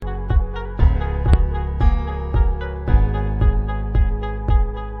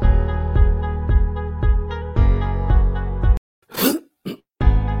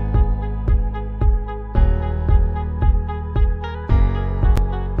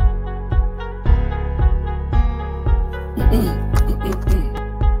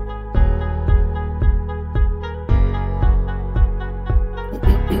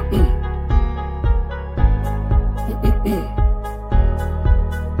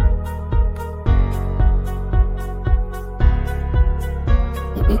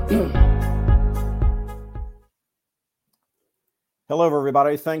Hello,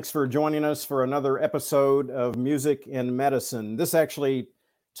 everybody. Thanks for joining us for another episode of Music and Medicine. This actually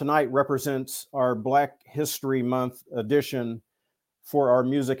tonight represents our Black History Month edition for our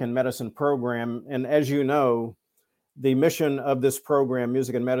Music and Medicine program. And as you know, the mission of this program,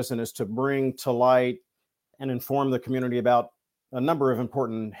 Music and Medicine, is to bring to light and inform the community about a number of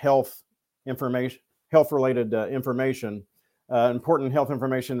important health-related information, important health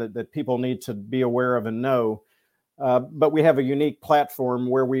information that people need to be aware of and know. But we have a unique platform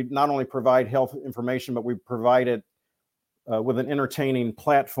where we not only provide health information, but we provide it with an entertaining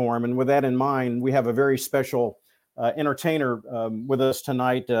platform. And with that in mind, we have a very special entertainer with us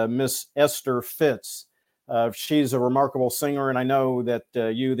tonight, Miss Esther Fitz. She's a remarkable singer, and I know that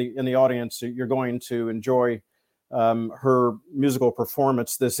in the audience, you're going to enjoy her musical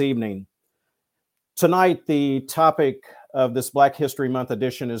performance this evening. Tonight, the topic of this Black History Month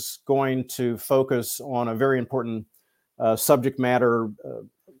edition is going to focus on a very important subject matter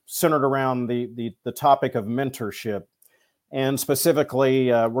centered around the topic of mentorship. And specifically,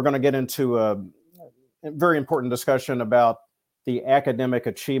 we're going to get into a very important discussion about the academic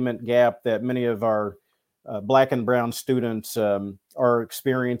achievement gap that many of our Black and Brown students are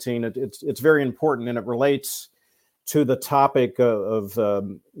experiencing. It's very important, and it relates to the topic of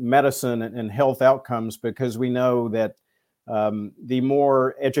medicine and health outcomes, because we know that the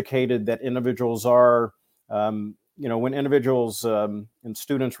more educated that individuals are, when individuals and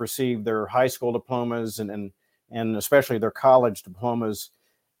students receive their high school diplomas and especially their college diplomas,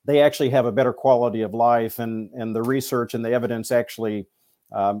 they actually have a better quality of life. And the research and the evidence actually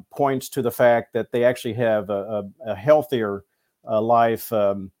points to the fact that they actually have a healthier life,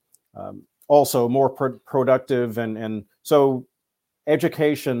 also more productive. And so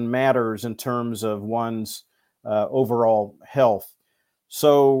education matters in terms of one's overall health.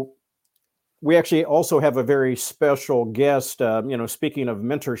 So we actually also have a very special guest, speaking of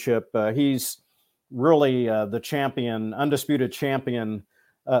mentorship, he's really the champion, undisputed champion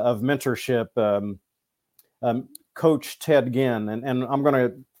of mentorship, Coach Ted Ginn. And I'm going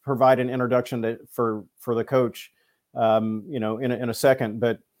to provide an introduction for the coach, in a second.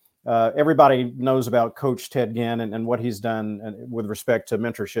 But everybody knows about Coach Ted Ginn and what he's done with respect to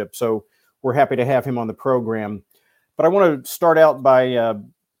mentorship. So we're happy to have him on the program. But I want to start out by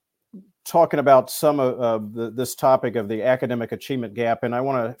talking about some of this topic of the academic achievement gap. And I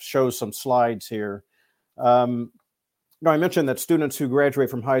want to show some slides here. I mentioned that students who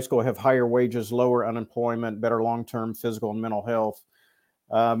graduate from high school have higher wages, lower unemployment, better long-term physical and mental health.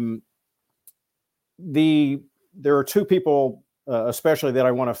 There are two people especially that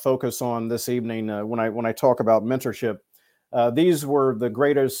I want to focus on this evening when I talk about mentorship. These were the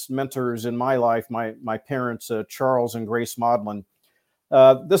greatest mentors in my life, my parents, Charles and Grace Modlin.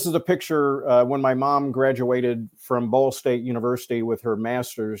 This is a picture when my mom graduated from Ball State University with her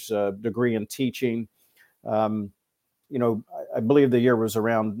master's degree in teaching. I believe the year was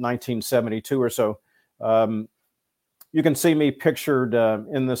around 1972 or so. You can see me pictured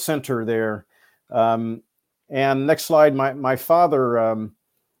in the center there. And next slide, my father,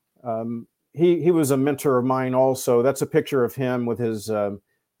 he was a mentor of mine also. That's a picture of him with his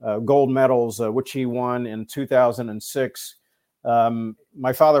gold medals, which he won in 2006.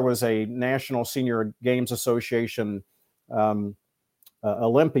 My father was a National Senior Games Association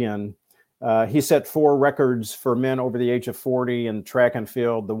Olympian. He set 4 records for men over the age of 40 in track and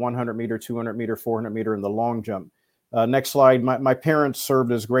field: the 100 meter, 200 meter, 400 meter, and the long jump. Next slide. My parents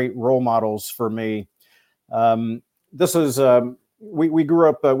served as great role models for me. This is, we grew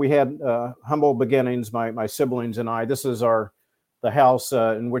up, we had humble beginnings, my siblings and I. This is the house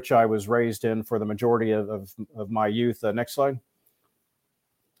in which I was raised in for the majority of my youth. Next slide.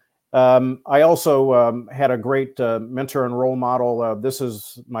 I also had a great mentor and role model. This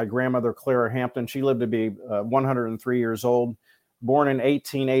is my grandmother, Clara Hampton. She lived to be 103 years old, born in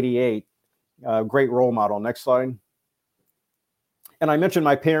 1888. Great role model. Next slide. And I mentioned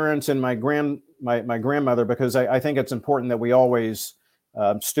my parents and my grandmother because I think it's important that we always,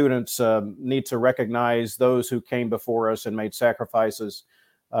 students need to recognize those who came before us and made sacrifices.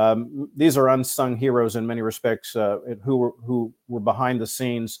 These are unsung heroes in many respects, who were behind the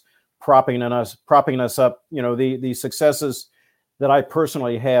scenes, propping us up. The successes that I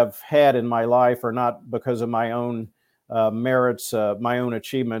personally have had in my life are not because of my own merits, my own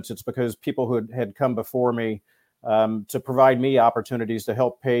achievements. It's because people who had come before me to provide me opportunities to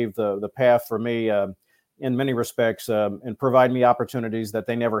help pave the path for me in many respects, and provide me opportunities that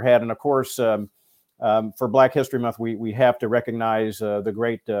they never had. And of course, for Black History Month, we have to recognize the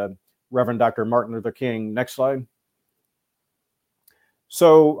great Reverend Dr. Martin Luther King. Next slide.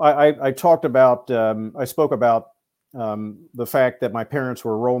 So I spoke about the fact that my parents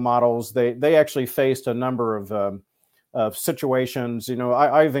were role models. They actually faced a number of situations. You know,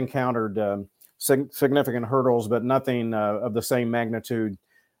 I've encountered significant hurdles, but nothing of the same magnitude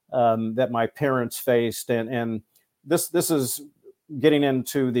that my parents faced. And this is getting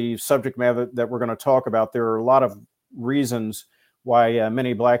into the subject matter that we're going to talk about. There are a lot of reasons why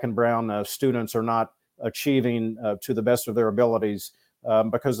many Black and brown students are not achieving to the best of their abilities,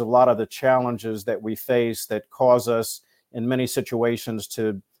 because of a lot of the challenges that we face that cause us in many situations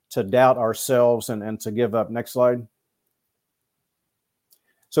to doubt ourselves and to give up. Next slide.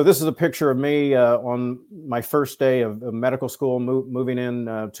 So this is a picture of me on my first day of medical school, moving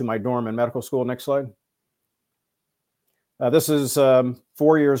in to my dorm in medical school. Next slide. This is 4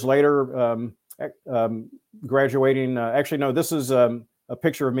 years later, graduating. Actually, no, this is a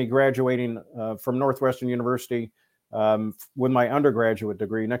picture of me graduating from Northwestern University with my undergraduate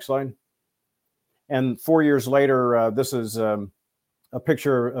degree. Next slide. And 4 years later, this is a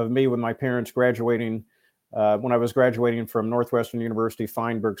picture of me with my parents graduating when I was graduating from Northwestern University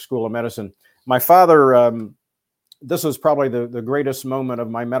Feinberg School of Medicine. My father, this was probably the greatest moment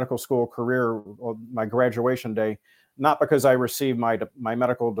of my medical school career, my graduation day, not because I received my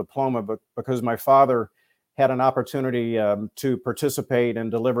medical diploma, but because my father had an opportunity to participate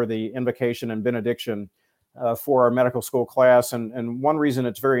and deliver the invocation and benediction for our medical school class. And one reason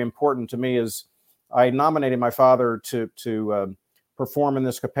it's very important to me is I nominated my father to perform in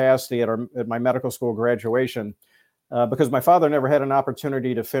this capacity at my medical school graduation because my father never had an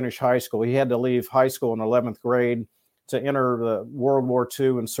opportunity to finish high school. He had to leave high school in 11th grade to enter the World War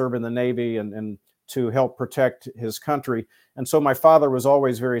II and serve in the Navy and to help protect his country. And so my father was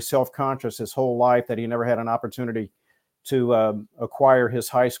always very self-conscious his whole life that he never had an opportunity to acquire his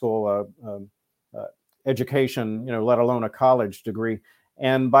high school education, you know, let alone a college degree.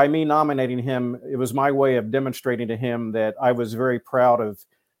 And by me nominating him, it was my way of demonstrating to him that I was very proud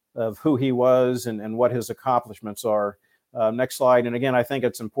of who he was and what his accomplishments are. Next slide. And again, I think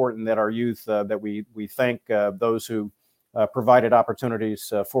it's important that our youth, that we thank those who provided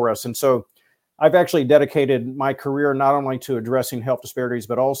opportunities for us. And so I've actually dedicated my career not only to addressing health disparities,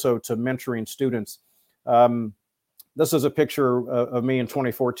 but also to mentoring students. This is a picture of me in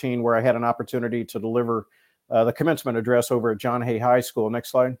 2014 where I had an opportunity to deliver the commencement address over at John Hay High School. Next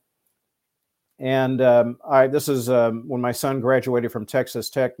slide. And this is when my son graduated from Texas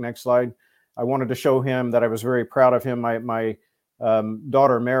Tech. Next slide. I wanted to show him that I was very proud of him. My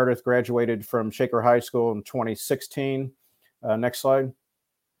daughter Meredith graduated from Shaker High School in 2016. Next slide.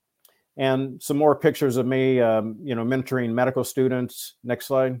 And some more pictures of me, you know, mentoring medical students. Next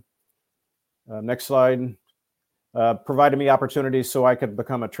slide. Next slide. Provided me opportunities so I could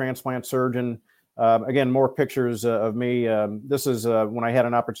become a transplant surgeon. Again, more pictures of me. This is when I had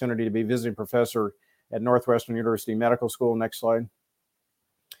an opportunity to be visiting professor at Northwestern University Medical School. Next slide.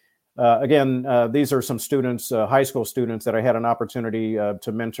 Again, these are some students, high school students that I had an opportunity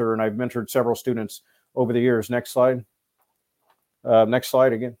to mentor, and I've mentored several students over the years. Next slide. Next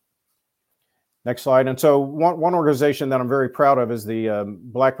slide again. Next slide. And so one organization that I'm very proud of is the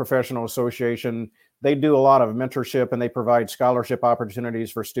Black Professional Association. They do a lot of mentorship and they provide scholarship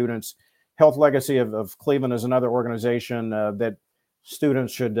opportunities for students. Health Legacy of Cleveland is another organization that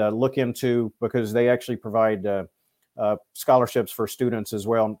students should look into because they actually provide scholarships for students as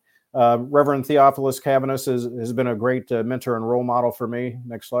well. Reverend Theophilus Cavanis has been a great mentor and role model for me.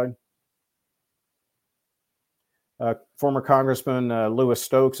 Next slide. Former Congressman Louis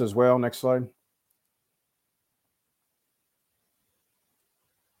Stokes as well. Next slide.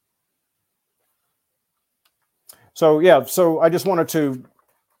 So yeah, so I just wanted to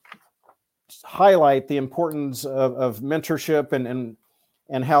highlight the importance of mentorship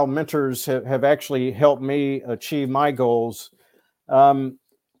and how mentors have actually helped me achieve my goals.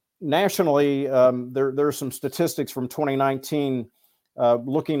 Nationally, there are some statistics from 2019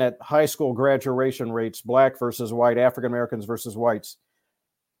 looking at high school graduation rates, Black versus white, African Americans versus whites.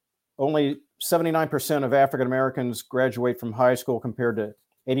 Only 79% of African Americans graduate from high school compared to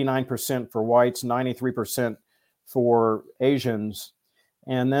 89% for whites, 93% for Asians.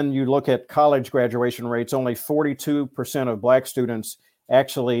 And then you look at college graduation rates, only 42% of Black students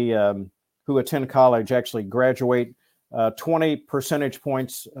actually who attend college actually graduate, 20 percentage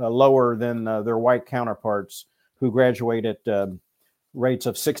points lower than their white counterparts who graduate at rates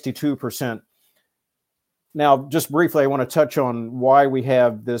of 62%. Now, just briefly, I want to touch on why we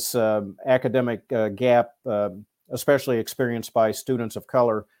have this academic gap, especially experienced by students of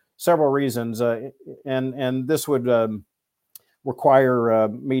color. Several reasons, and this would require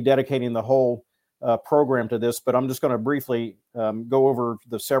me dedicating the whole program to this, but I'm just going to briefly go over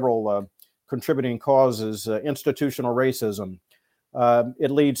the several contributing causes: institutional racism.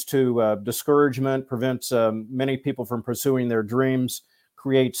 It leads to discouragement, prevents many people from pursuing their dreams,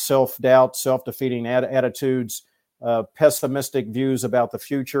 creates self-doubt, self-defeating attitudes, pessimistic views about the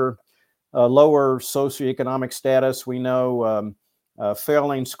future, lower socioeconomic status. We know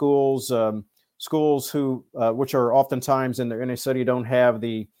failing schools, schools which are oftentimes in the inner city don't have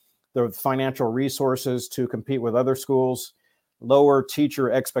the financial resources to compete with other schools, lower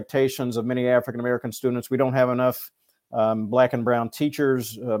teacher expectations of many African-American students. We don't have enough Black and brown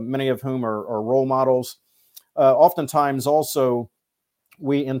teachers, many of whom are role models. Oftentimes also,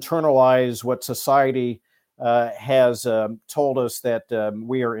 we internalize what society has told us, that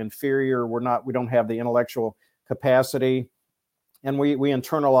we are inferior, we don't have the intellectual capacity, and we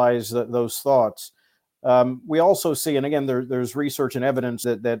internalize those thoughts. We also see, and again, there's research and evidence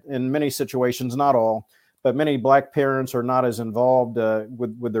that in many situations, not all, but many Black parents are not as involved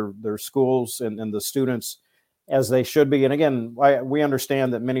with their schools and the students as they should be. And again, we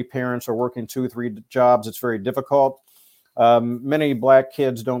understand that many parents are working 2-3 jobs. It's very difficult. Many Black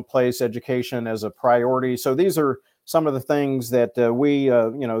kids don't place education as a priority. So these are some of the things that we,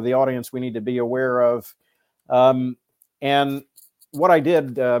 the audience, we need to be aware of. And what I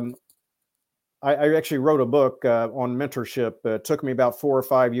did, I actually wrote a book on mentorship. It took me about 4 or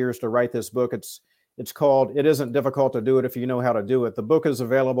 5 years to write this book. It's called "It Isn't Difficult to Do It If You Know How to Do It." The book is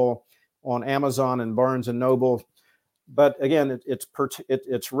available on Amazon and Barnes and Noble. But again,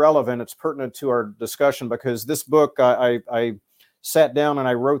 it's relevant. It's pertinent to our discussion, because this book, I sat down and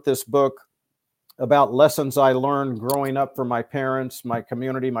I wrote this book about lessons I learned growing up from my parents, my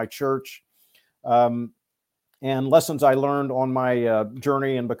community, my church, and lessons I learned on my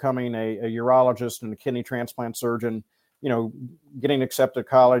journey in becoming a urologist and a kidney transplant surgeon, getting accepted to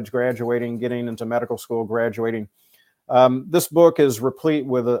college, graduating, getting into medical school, graduating. This book is replete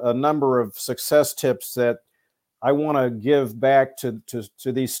with a number of success tips that I want to give back to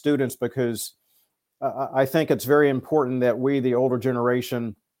these students, because I think it's very important that we, the older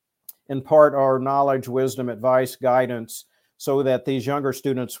generation, impart our knowledge, wisdom, advice, guidance, so that these younger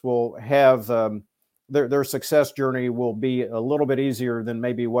students will have their success journey will be a little bit easier than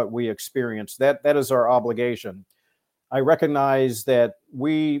maybe what we experienced. That is our obligation. I recognize that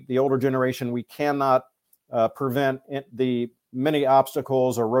we, the older generation, we cannot prevent the many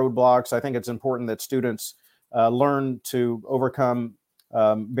obstacles or roadblocks. I think it's important that students learn to overcome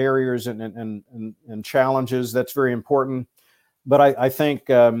barriers and challenges. That's very important. But I think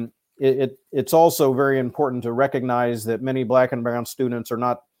it's also very important to recognize that many Black and brown students are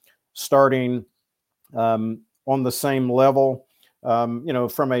not starting on the same level.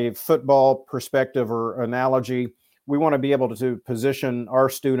 From a football perspective or analogy, we want to be able to position our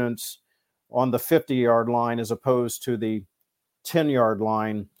students on the 50-yard line as opposed to the 10-yard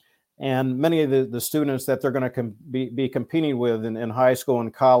line. And many of the students that they're going to be competing with in high school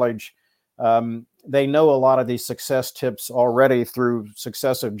and college, they know a lot of these success tips already through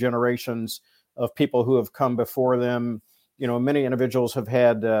successive generations of people who have come before them. Many individuals have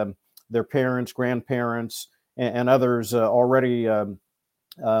had their parents, grandparents, and others already, who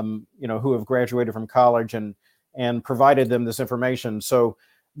have graduated from college and provided them this information. So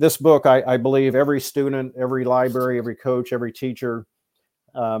this book, I believe every student, every library, every coach, every teacher,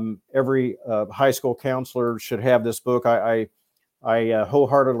 every high school counselor should have this book. I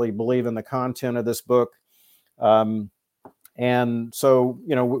wholeheartedly believe in the content of this book. And so,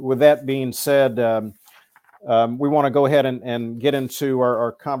 with that being said, we want to go ahead and get into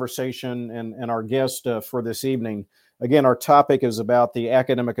our conversation and our guest for this evening. Again, our topic is about the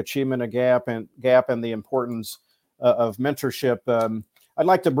academic achievement gap and the importance of mentorship. I'd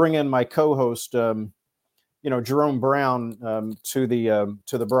like to bring in my co-host, Jerome Brown, to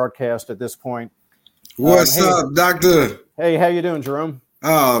the broadcast at this point. What's up, Doctor? Hey, how you doing, Jerome?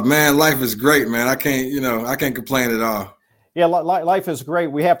 Oh man, life is great, man. I can't complain at all. Yeah, life is great.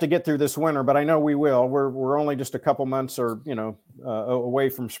 We have to get through this winter, but I know we will. We're only just a couple months, or away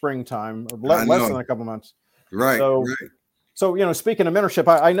from springtime, or less than a couple months. Right. So speaking of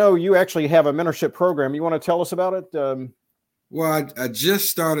mentorship, I know you actually have a mentorship program. You want to tell us about it? Well, I just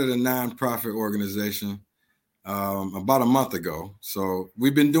started a nonprofit organization about a month ago. So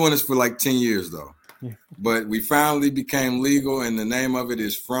we've been doing this for like 10 years, though. Yeah. But we finally became legal, and the name of it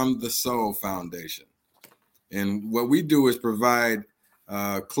is From the Soul Foundation. And what we do is provide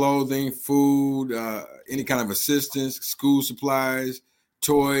clothing, food, any kind of assistance, school supplies,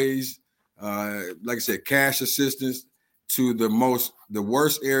 toys, like I said, cash assistance to the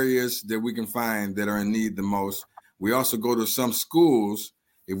worst areas that we can find that are in need the most. We also go to some schools.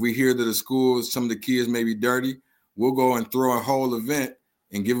 If we hear that some of the kids may be dirty, we'll go and throw a whole event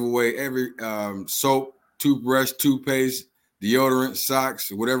and give away every soap, toothbrush, toothpaste, deodorant,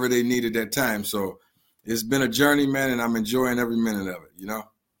 socks, whatever they need at that time. So it's been a journey, man, and I'm enjoying every minute of it, you know?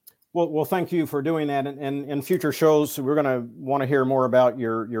 Well, thank you for doing that. And in future shows, we're going to want to hear more about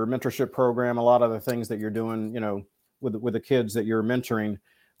your mentorship program, a lot of the things that you're doing, you know, with the kids that you're mentoring.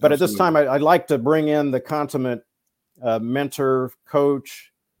 But Absolutely. At this time, I'd like to bring in the consummate mentor,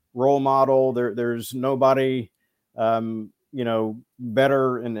 coach, role model. There's nobody, you know,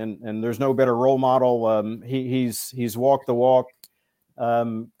 better, and there's no better role model. He's walked the walk.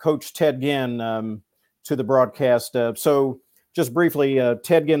 Coach Ted Ginn to the broadcast. So just briefly,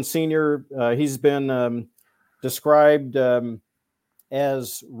 Ted Ginn Sr., he's been described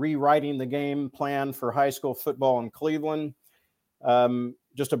as rewriting the game plan for high school football in Cleveland.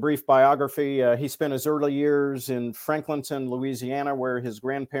 Just a brief biography. He spent his early years in Franklinton, Louisiana, where his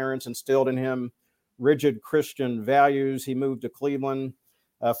grandparents instilled in him rigid Christian values. He moved to Cleveland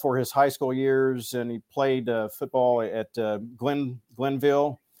for his high school years, and he played football at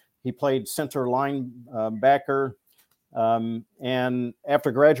Glenville. He played center linebacker. And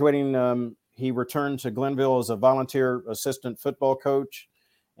after graduating, he returned to Glenville as a volunteer assistant football coach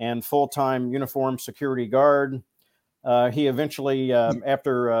and full-time uniform security guard. He eventually,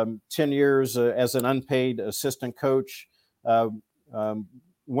 after 10 years as an unpaid assistant coach,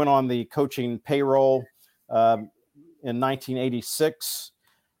 went on the coaching payroll in 1986.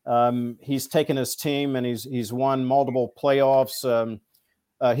 He's taken his team and he's won multiple playoffs.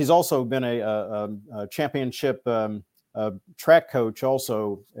 He's also been a championship track coach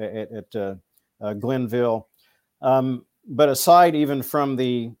also at Glenville. But aside even from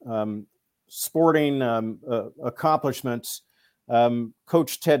the sporting accomplishments,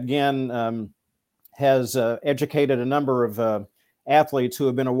 Coach Ted Ginn has educated a number of athletes who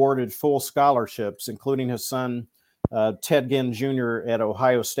have been awarded full scholarships, including his son, Ted Ginn Jr. at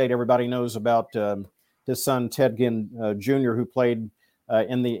Ohio State. Everybody knows about his son, Ted Ginn Jr., who played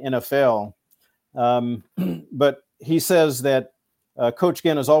in the NFL. But he says that Coach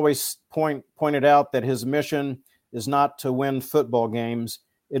Ginn has always pointed out that his mission is not to win football games.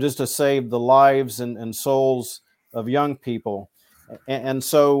 It is to save the lives and souls of young people. And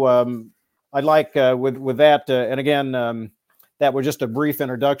so I'd like with that, and again, that was just a brief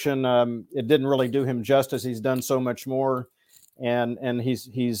introduction. It didn't really do him justice. He's done so much more, and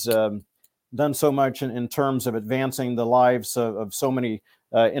he's done so much in terms of advancing the lives of so many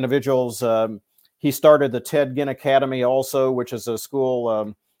individuals. He started the Ted Ginn Academy also, which is a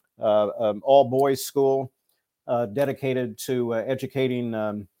school, all boys school, dedicated to educating,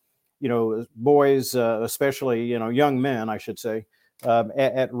 you know, boys, especially, you know, young men, I should say,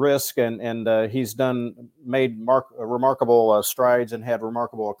 at risk. And he's made remarkable strides and had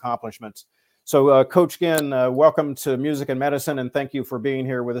remarkable accomplishments. So Coach Ginn, welcome to Music and Medicine, and thank you for being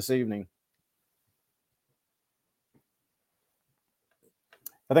here with us this evening.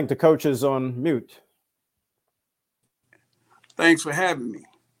 I think the coach is on mute. Thanks for having me.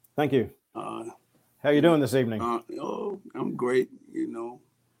 Thank you. How are you doing this evening? I'm great. You know,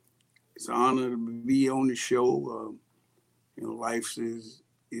 it's an honor to be on the show. You know, life is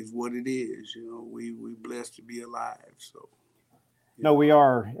what it is. You know, we blessed to be alive. So. No, we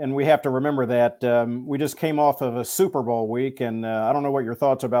are, and we have to remember that. We just came off of a Super Bowl week, and I don't know what your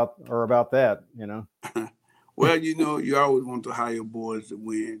thoughts are about that. You know. Well, you know, you always want the higher boys to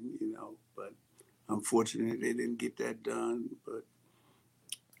win, you know, but unfortunately they didn't get that done. But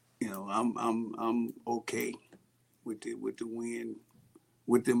you know, I'm okay with the win,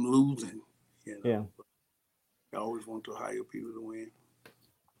 with them losing. You know? Yeah. I always want the higher people to win.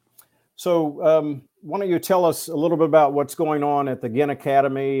 So, why don't you tell us a little bit about what's going on at the Ginn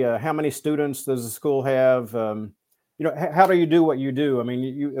Academy? How many students does the school have? You know, how do you do what you do? I mean,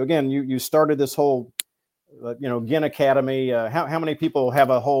 you started this whole you know, Ginn Academy. How many people have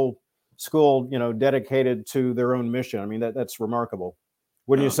a whole school, you know, dedicated to their own mission? I mean, that's remarkable.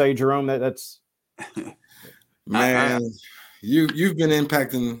 Wouldn't you say, Jerome? That's man, you've been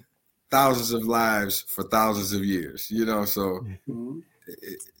impacting thousands of lives for thousands of years. You know, so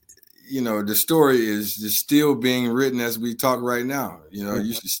you know the story is just still being written as we talk right now. You know,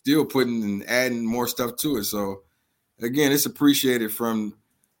 you're still putting and adding more stuff to it. So again, it's appreciated from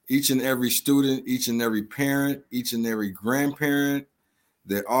each and every student, each and every parent, each and every grandparent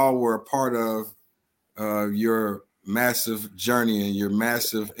that all were a part of your massive journey and your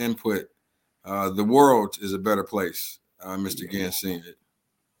massive input. The world is a better place, Mr. Ginn Sr.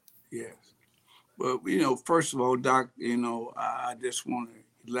 Yes. Well, you know, first of all, Doc, you know, I just want to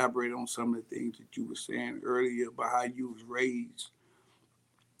elaborate on some of the things that you were saying earlier about how you was raised.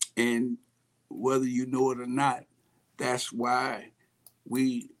 And whether you know it or not, that's why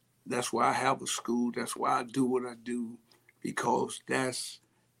That's why I have a school. That's why I do what I do, because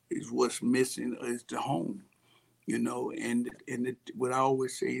is what's missing is the home, what I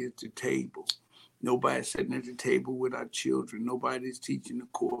always say is the table. Nobody's sitting at the table with our children. Nobody's teaching the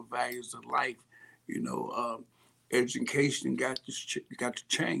core values of life. Education got to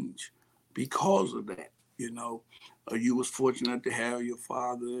change because of that. You was fortunate to have your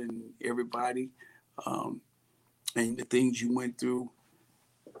father and everybody, and the things you went through.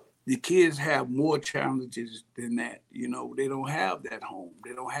 The kids have more challenges than that. They don't have that home.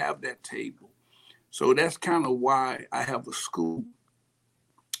 They don't have that table. So that's kind of why I have a school.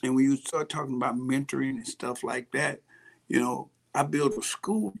 And when you start talking about mentoring and stuff like that, I built a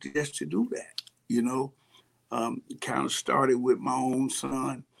school just to do that. It kind of started with my own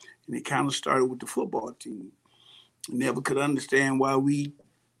son, and it kind of started with the football team. I never could understand why we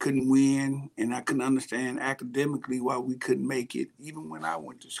couldn't win, and I couldn't understand academically why we couldn't make it, even when I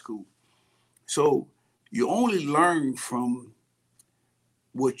went to school. So you only learn from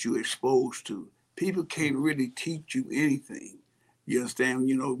what you're exposed to. People can't really teach you anything. You understand?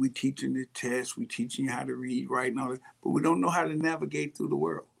 We teaching the tests, we teaching you how to read, write, and all that, but we don't know how to navigate through the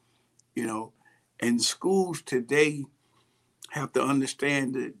world. And schools today have to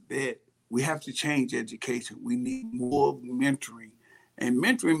understand that we have to change education. We need more mentoring. And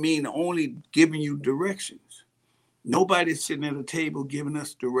mentoring means only giving you directions. Nobody's sitting at a table giving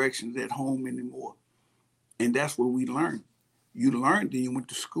us directions at home anymore. And that's what we learned. You learned, then you went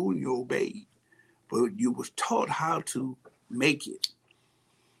to school and you obeyed. But you was taught how to make it.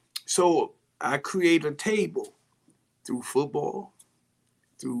 So I create a table through football,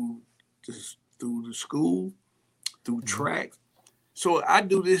 through the school, through track. So I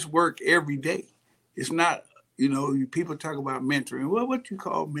do this work every day. It's not, people talk about mentoring. Well, what you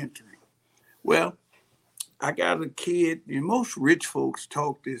call mentoring? Well, I got a kid, and most rich folks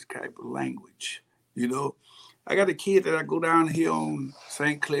talk this type of language. I got a kid that I go down here on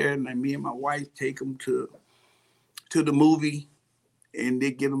St. Clair, and me and my wife take him to the movie, and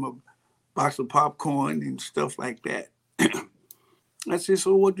they get him a box of popcorn and stuff like that. I said,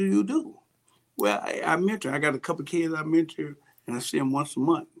 so what do you do? Well, I mentor. I got a couple of kids I mentor, and I see them once a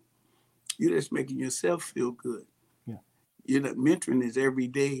month. You're just making yourself feel good. Yeah. Mentoring is every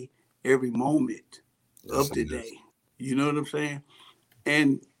day, every moment of the day. You know what I'm saying?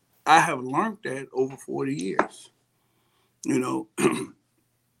 And I have learned that over 40 years, and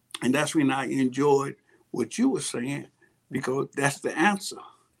that's when I enjoyed what you were saying, because that's the answer.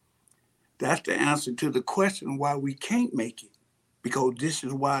 That's the answer to the question why we can't make it, because this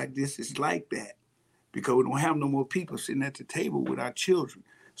is why this is like that, because we don't have no more people sitting at the table with our children.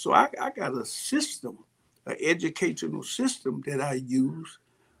 So I got a system, an educational system that I use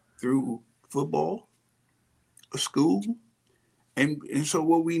through football, a school. And so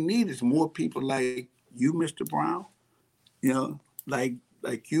what we need is more people like you, Mr. Brown,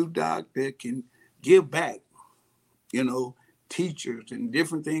 like you, Doc, that can give back, teachers and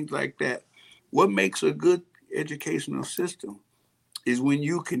different things like that. What makes a good educational system is when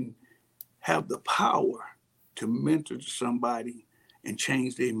you can have the power to mentor somebody and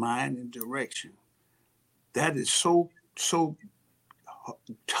change their mind and direction. That is so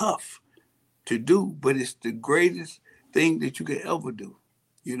tough to do, but it's the greatest thing that you could ever do,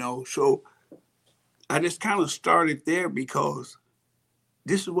 So I just kind of started there because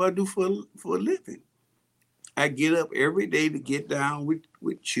this is what I do for a living. I get up every day to get down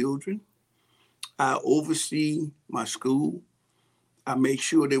with children. I oversee my school. I make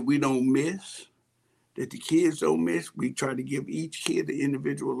sure that we don't miss, that the kids don't miss. We try to give each kid an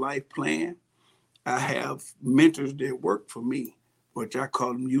individual life plan. I have mentors that work for me, which I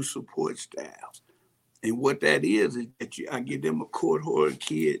call them youth support staff. And what that is that I give them a cohort of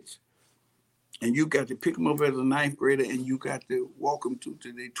kids, and you got to pick them up as a ninth grader, and you got to walk them to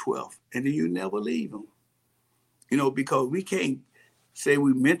their 12th, and then you never leave them. Because we can't say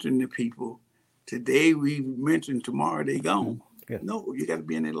we mentoring the people. Today we mentoring, tomorrow they gone. Yeah. No, you got to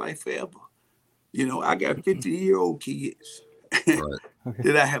be in their life forever. I got 50-year-old kids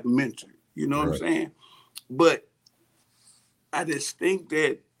that I have mentored. You know what I'm saying? But I just think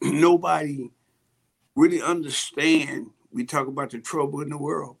that nobody really understand. We talk about the trouble in the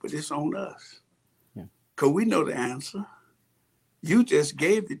world, but it's on us. Because we know the answer. You just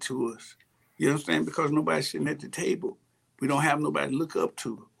gave it to us. You understand? Because nobody's sitting at the table. We don't have nobody to look up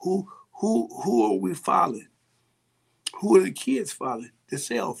to. Who are we following? Who are the kids following? The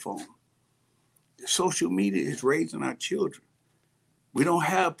cell phone. The social media is raising our children. We don't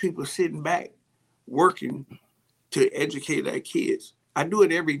have people sitting back working to educate our kids. I do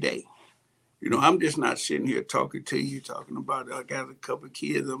it every day. You know, I'm just not sitting here talking to you, talking about I got a couple of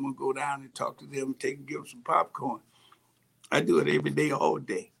kids. I'm gonna go down and talk to them, give them some popcorn. I do it every day, all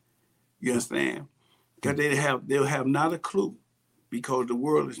day. You understand? Because they'll have not a clue, because the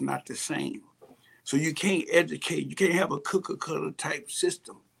world is not the same. So you can't educate. You can't have a cookie cutter type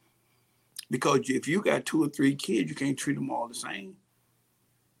system, because if you got 2 or 3 kids, you can't treat them all the same.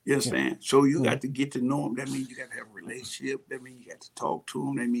 You understand? So you got to get to know them. That means you got to have a relationship. That means you got to talk to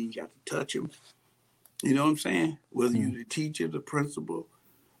them. That means you got to touch them. You know what I'm saying? Whether you're the teacher, the principal,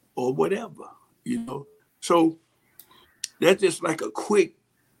 or whatever, you know. So that's just like a quick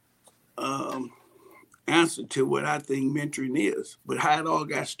answer to what I think mentoring is. But how it all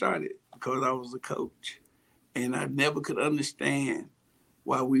got started, because I was a coach. And I never could understand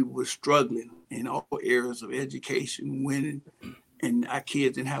why we were struggling in all areas of education, winning, and our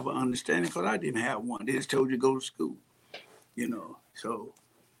kids didn't have an understanding, because I didn't have one. They just told you to go to school, you know. So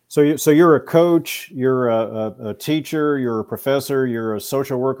you're a coach, you're a teacher, you're a professor, you're a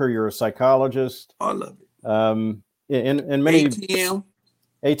social worker, you're a psychologist. All of it. In many ATM.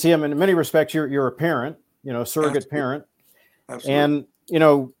 In many respects, you're a parent, you know, surrogate parent. Absolutely. And you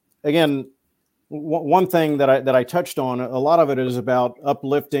know, again, one thing that I touched on, a lot of it is about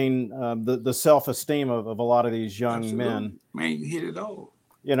uplifting the self-esteem of a lot of these young men. Man, you hit it all.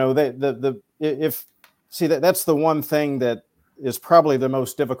 You know, that's the one thing that is probably the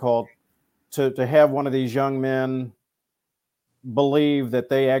most difficult, to have one of these young men believe that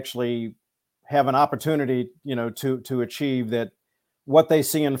they actually have an opportunity, you know, to achieve that, what they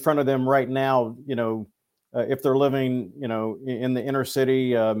see in front of them right now, you know, if they're living, you know, in the inner city,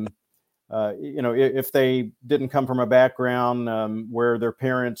 you know, if they didn't come from a background where their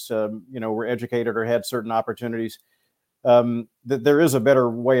parents, you know, were educated or had certain opportunities, that there is a better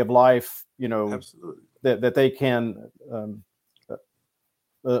way of life, you know, absolutely, that they can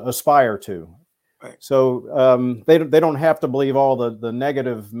aspire to. Right. So they don't have to believe all the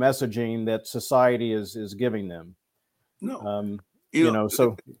negative messaging that society is giving them. No, you know,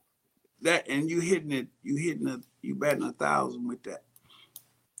 so that, and you batting 1,000 with that.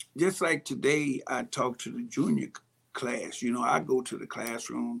 Just like today, I talk to the junior class. You know, I go to the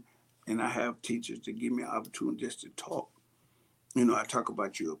classroom and I have teachers to give me an opportunity just to talk. You know, I talk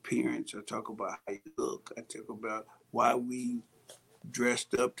about your appearance. I talk about how you look. I talk about why we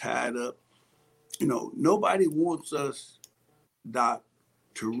dressed up, tied up. You know, nobody wants us, Doc,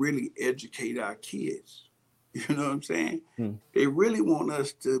 to really educate our kids. You know what I'm saying? They really want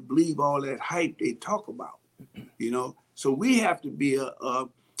us to believe all that hype they talk about, you know? So we have to be a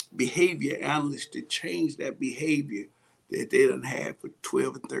behavior analyst to change that behavior that they done had for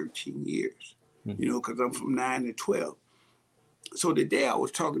 12 and 13 years, you know, because I'm from 9 to 12. So today I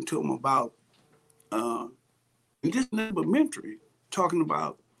was talking to them about, and this is never mentoring, talking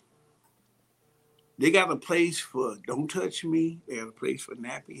about they got a place for don't touch me. They got a place for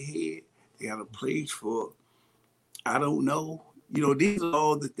nappy head. They got a place for I don't know. You know, these are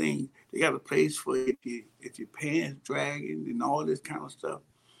all the things. They got a place for if your pants dragging and all this kind of stuff.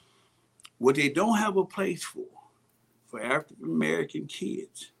 What they don't have a place for African American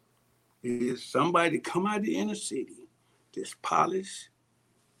kids, is somebody to come out of the inner city, just polished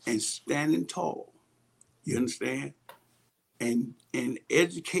and standing tall. You understand? And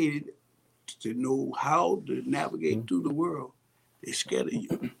educated to know how to navigate through the world. They're scared of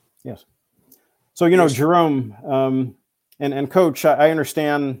you. Yes. So, you know, Jerome, and Coach, I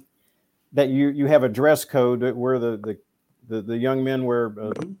understand that you have a dress code where the young men wear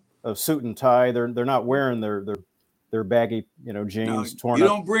a suit and tie. They're not wearing their baggy, you know, jeans torn up. You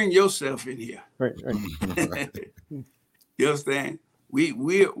don't bring yourself in here. Right. You understand?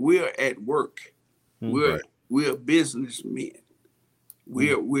 We're at work. We're businessmen.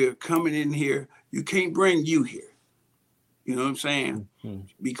 We're coming in here. You can't bring you here. You know what I'm saying?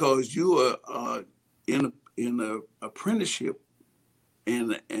 Because you are in a apprenticeship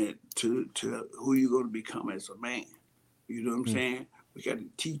and to who you're going to become as a man. You know what I'm saying? We got to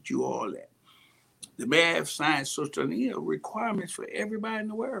teach you all that. The math, science, social, and requirements for everybody in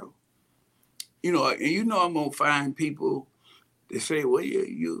the world. You know, and you know I'm gonna find people that say, "Well,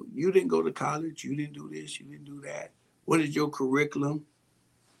 you didn't go to college, you didn't do this, you didn't do that. What is your curriculum?"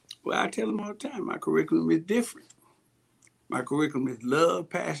 Well, I tell them all the time, my curriculum is different. My curriculum is love,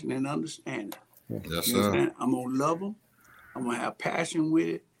 passion, and understanding. Yes, you understand? I'm going to love them. I'm going to have passion with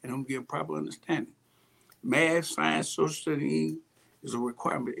it, and I'm going to give proper understanding. Math, science, social studies is a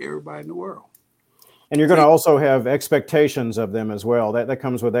requirement of everybody in the world. And you're going to also have expectations of them as well. That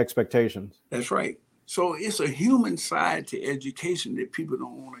comes with expectations. That's right. So it's a human side to education that people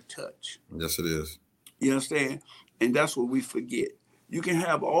don't want to touch. Yes, it is. You understand? And that's what we forget. You can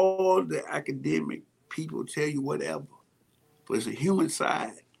have all the academic people tell you whatever, but it's a human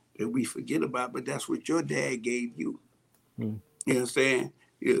side that we forget about, but that's what your dad gave you. You know what I'm saying?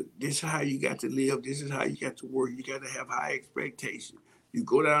 This is how you got to live. This is how you got to work. You got to have high expectations. You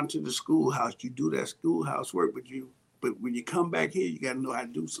go down to the schoolhouse, you do that schoolhouse work, but when you come back here, you got to know how to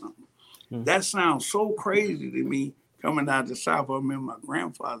do something. That sounds so crazy to me coming out of the South. I remember my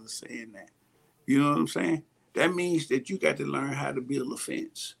grandfather saying that. You know what I'm saying? That means that you got to learn how to build a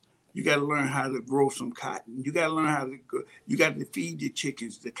fence. You got to learn how to grow some cotton. You got to learn how to you got to feed your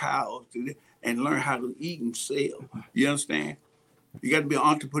chickens, the cows, and learn how to eat and sell. You understand? You got to be an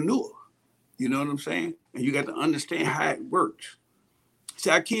entrepreneur. You know what I'm saying? And you got to understand how it works. See,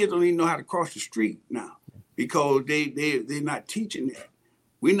 our kids don't even know how to cross the street now because they're not teaching that.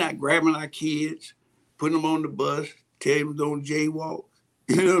 We're not grabbing our kids, putting them on the bus, telling them don't jaywalk.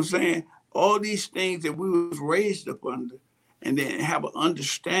 You know what I'm saying? All these things that we was raised up under, and then have an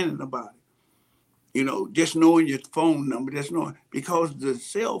understanding about it. You know, just knowing your phone number, just knowing, because the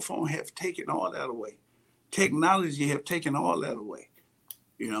cell phone have taken all that away. Technology have taken all that away,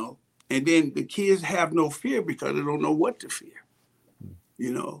 you know. And then the kids have no fear because they don't know what to fear.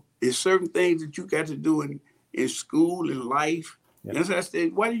 You know, there's certain things that you got to do in school, in life. Yeah. And so I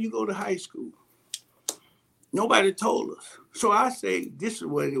said, why did you go to high school? Nobody told us. So I say, this is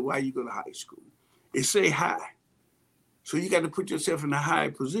why you go to high school. It say high. So you got to put yourself in a high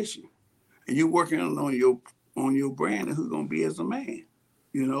position. And you're working on your brand and who's going to be as a man.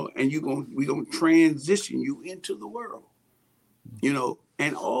 You know, and we're going to transition you into the world. You know,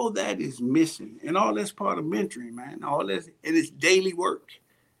 and all that is missing. And all that's part of mentoring, man. All that's, and it's daily work.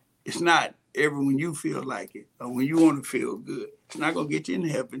 It's not when you feel like it or when you want to feel good. It's not going to get you in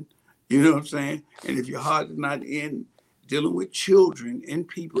heaven. You know what I'm saying? And if your heart is not in dealing with children and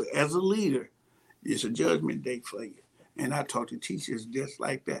people as a leader, it's a judgment day for you. And I talk to teachers just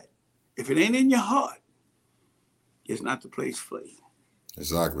like that. If it ain't in your heart, it's not the place for you.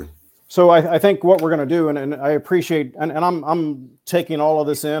 Exactly. So I think what we're going to do, and I appreciate, and I'm taking all of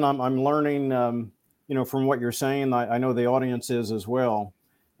this in. I'm learning, you know, from what you're saying. I know the audience is as well.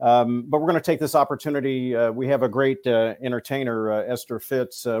 But we're going to take this opportunity. We have a great entertainer, Esther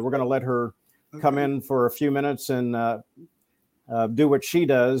Fitz. We're going to let her come in for a few minutes and do what she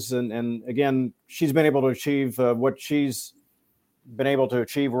does. And again, she's been able to achieve what she's been able to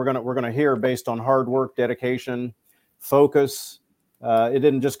achieve. We're going to hear based on hard work, dedication, focus. It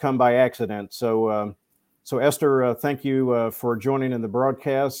didn't just come by accident. So Esther, thank you for joining in the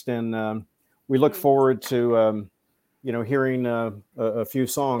broadcast, and we look forward to you know, hearing a few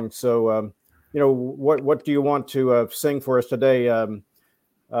songs. So you know, what do you want to sing for us today,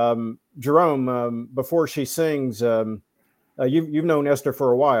 Jerome? Before she sings, you've known Esther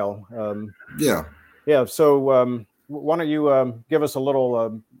for a while. Yeah. So why don't you give us a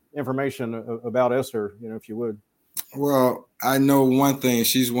little information about Esther, you know, if you would. Well, I know one thing.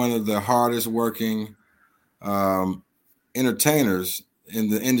 She's one of the hardest working entertainers in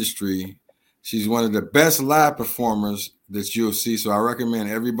the industry. She's one of the best live performers that you'll see. So I recommend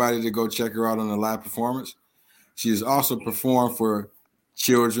everybody to go check her out on the live performance. She has also performed for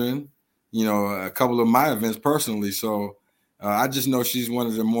children, you know, a couple of my events personally. So I just know she's one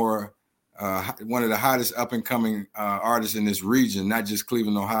of the one of the hottest up and coming artists in this region, not just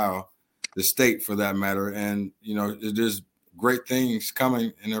Cleveland, Ohio, the state for that matter. And, you know, there's great things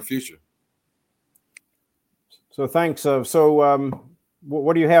coming in her future. So thanks.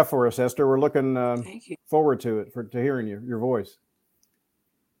 What do you have for us, Esther? We're looking forward to it, to hearing your voice.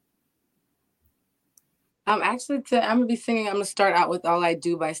 I'm gonna be singing. I'm gonna start out with "All I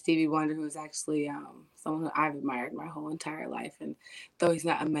Do" by Stevie Wonder, who is actually someone who I've admired my whole entire life. And though he's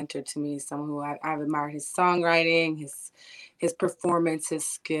not a mentor to me, he's someone who I've admired his songwriting, his performance, his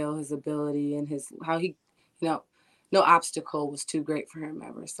skill, his ability, and how he, you know, no obstacle was too great for him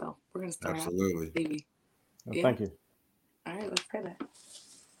ever. So we're gonna start out with Stevie. Oh, yeah. Thank you. All right, let's get it.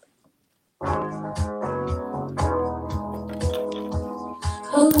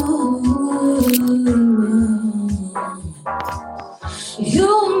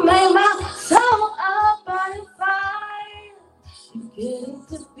 You made my soul up by fire. You getting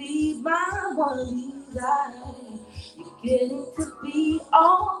to be my one desire. You getting to be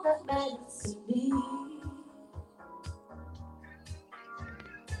all that matters to me.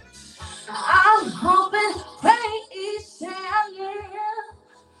 I'm hoping, praying each day I live.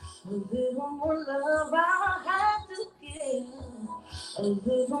 A little more love I have to give. A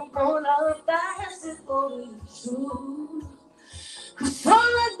little more love that's devoted to you. 'Cause all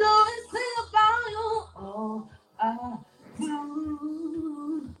I do is think about you. All I do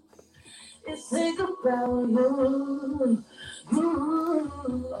is think about you.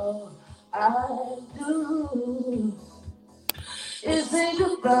 All I do is think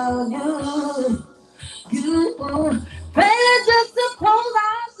about you. Baby, just to close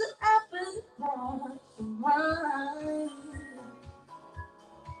eyes and happen for mine.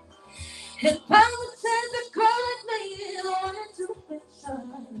 If I would say the girl like me, wanted to be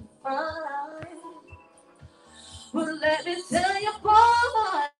fine. Well, let me tell you,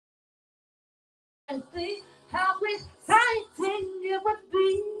 boy, see how exciting it would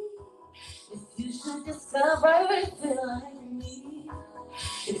be if you should discover it feel like me.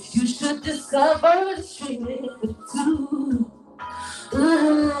 If you should discover the street for two.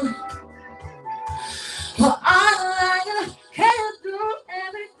 Well, I can do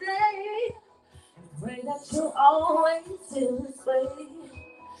every day. Pray that you'll always feel this way.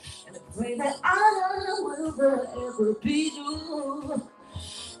 And I pray that I will forever be you.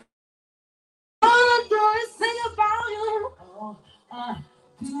 All I do is sing about you. All I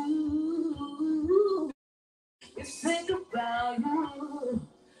do is think about you.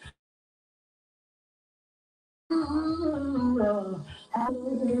 All I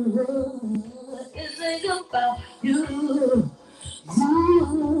do is think about you.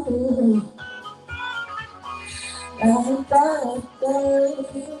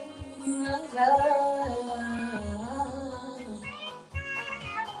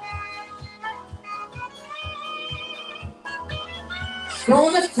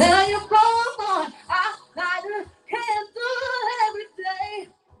 Gonna tell you, boy, I can do it every day.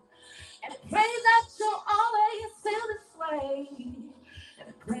 And pray that you'll always feel this way. And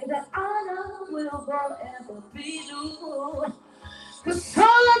pray that I will forever be you. 'Cause all I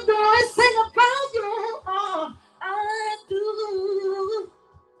do is sing about you. All I do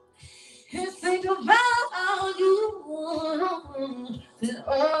is think about you. And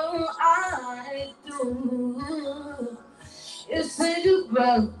all I do is think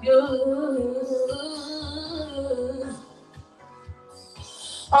about you.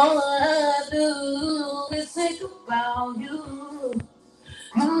 All I do is think about you.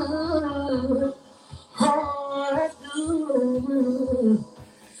 All I do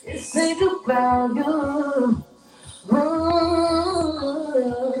is think about you.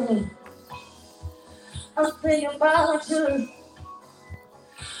 I'm thinking about you.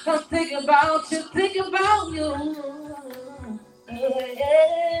 I'm thinking about you. Thinking about you.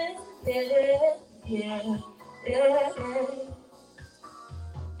 Yeah.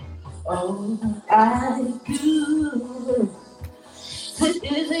 All I do is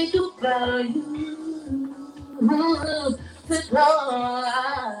think about you. That's all I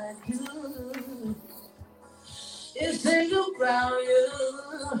do is think about you.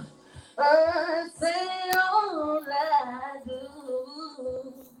 I say all I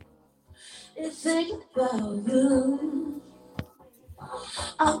do is think about you.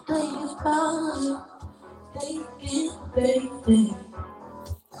 I'm thinking about you, thinking, baby,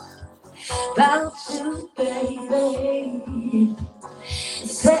 about you, baby.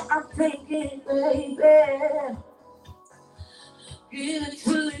 Say I'm thinking, baby, give it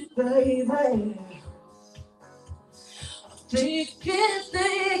to you, baby. Thinking,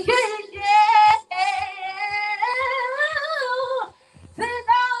 yeah. Think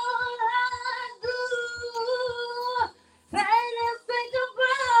all I do. Say let's think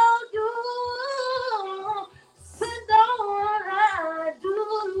about you. Think all I do.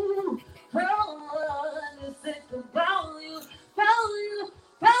 Let's think about you, about you,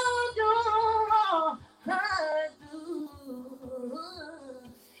 about you. All I do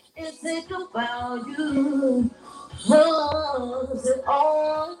is think about you. Was it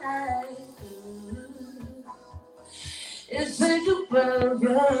all I do? Is think about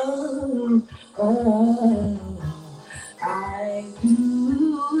you? All I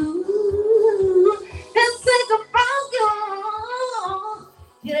do is think about you.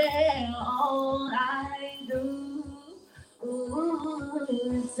 Yeah, all I do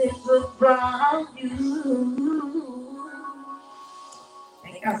is think about you.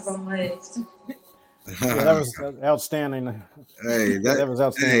 Thank you so much. Yeah, that was outstanding. Hey, that was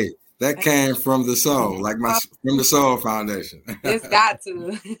outstanding. Hey, that came from the soul, like from the Soul Foundation. It's got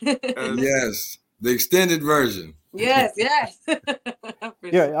to. Yes, the extended version. Yes.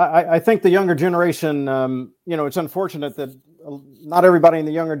 Yeah, I think the younger generation, it's unfortunate that not everybody in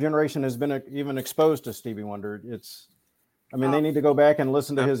the younger generation has been even exposed to Stevie Wonder. They need to go back and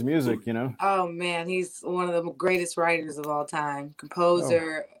listen to his music, Oh, man, he's one of the greatest writers of all time,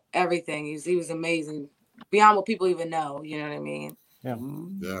 composer, everything. He was amazing, beyond what people even know, you know what I mean?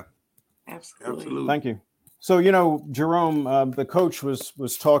 Yeah. Absolutely. Thank you. So, Jerome, the coach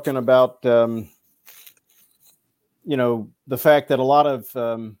was talking about the fact that a lot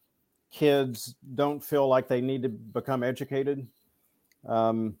of kids don't feel like they need to become educated.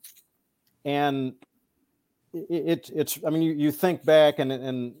 And it's, I mean, you think back and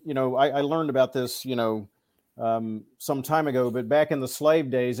I learned about this, some time ago, but back in the slave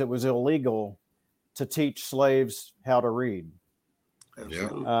days, it was illegal to teach slaves how to read.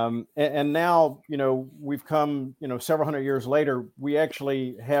 And now, we've come, several hundred years later, we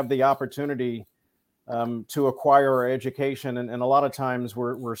actually have the opportunity to acquire our education. And a lot of times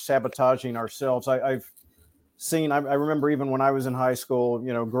we're sabotaging ourselves. I've seen, I remember even when I was in high school,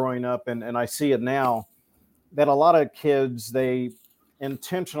 growing up, and I see it now, that a lot of kids, they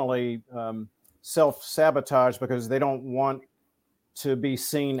intentionally self-sabotage because they don't want to be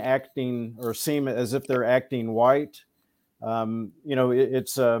seen acting or seem as if they're acting white. There's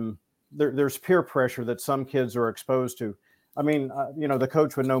peer pressure that some kids are exposed to. I mean, the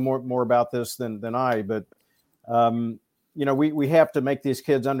coach would know more about this than I, but we have to make these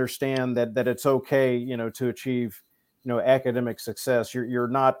kids understand that it's okay, to achieve, academic success. You're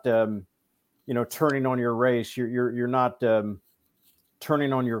not, turning on your race. You're not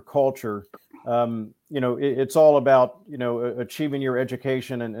turning on your culture. It's all about, achieving your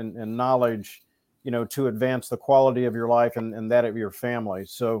education and knowledge, to advance the quality of your life and that of your family.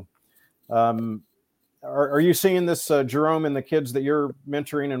 So, are you seeing this, Jerome, and the kids that you're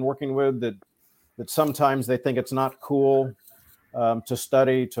mentoring and working with, that sometimes they think it's not cool to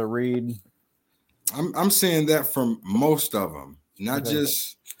study, to read? I'm seeing that from most of them, not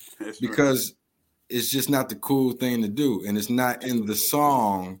just because it's just not the cool thing to do, and it's not in the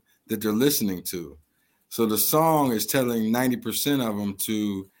song that they're listening to. So the song is telling 90% of them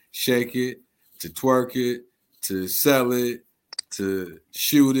to shake it, to twerk it, to sell it, to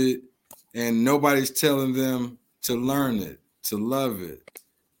shoot it, and nobody's telling them to learn it, to love it,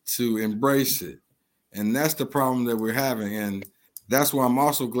 to embrace it. And that's the problem that we're having. And that's why I'm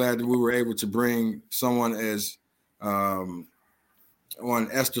also glad that we were able to bring someone as on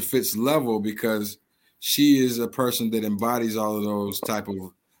Esther Fitz level, because she is a person that embodies all of those type of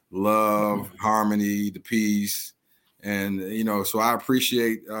love, harmony, the peace. And, so I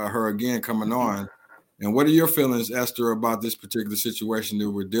appreciate her again coming on. And what are your feelings, Esther, about this particular situation that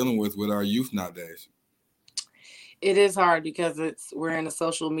we're dealing with our youth nowadays? It is hard because we're in a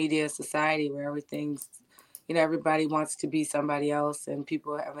social media society where everything's, everybody wants to be somebody else, and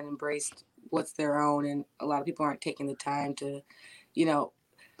people haven't embraced what's their own. And a lot of people aren't taking the time to,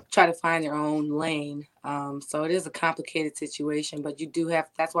 try to find their own lane. So it is a complicated situation, but you do have,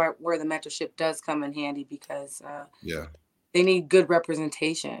 that's where the mentorship does come in handy, because they need good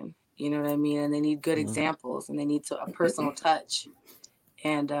representation, you know what I mean? And they need good examples, and they need a personal touch.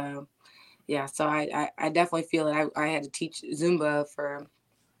 And so I definitely feel that I had to teach Zumba for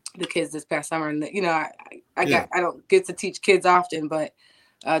the kids this past summer. And, I don't get to teach kids often, but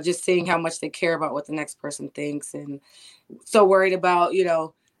just seeing how much they care about what the next person thinks, and so worried about,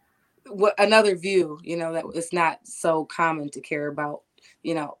 what another view, that it's not so common to care about,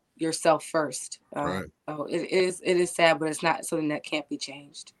 yourself first. Right. So it is sad, but it's not something that can't be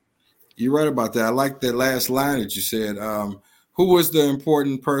changed. You're right about that. I like that last line that you said. Who was the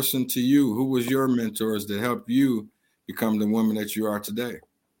important person to you? Who was your mentors that helped you become the woman that you are today?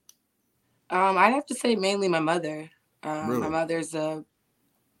 I'd have to say mainly my mother. Really? My mother's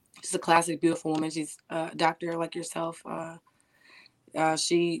she's a classic, beautiful woman. She's a doctor like yourself.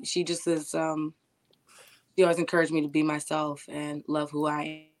 She just is, she always encouraged me to be myself and love who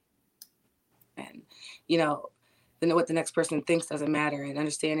I am. And, then what the next person thinks doesn't matter, and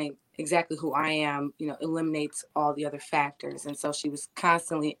understanding exactly who I am, eliminates all the other factors. And so she was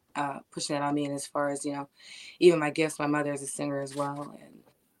constantly pushing that on me. And as far as, even my gifts, my mother is a singer as well.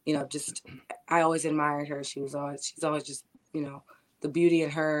 And, just, I always admired her. She's always just, the beauty in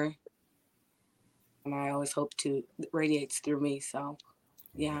her. And I always hope to radiates through me. So,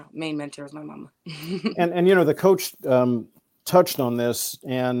 yeah, main mentor is my mama. and the coach touched on this,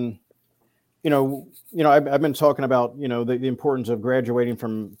 and I've been talking about the importance of graduating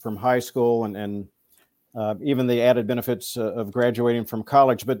from high school, and even the added benefits of graduating from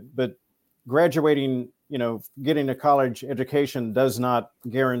college. But graduating, getting a college education does not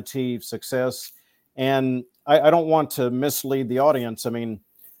guarantee success. And I don't want to mislead the audience. I mean,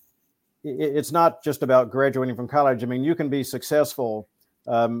 it's not just about graduating from college. I mean, you can be successful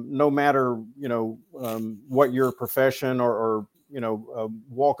no matter, what your profession or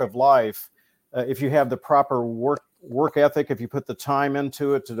walk of life. If you have the proper work ethic, if you put the time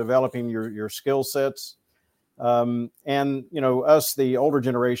into it to developing your skill sets, and us, the older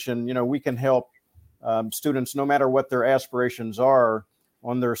generation, we can help students no matter what their aspirations are,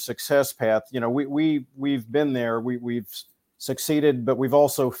 on their success path. You know, we've been there, we've succeeded, but we've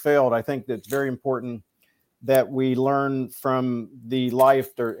also failed. I think that's very important that we learn from the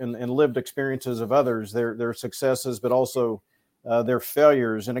life and lived experiences of others, their successes, but also their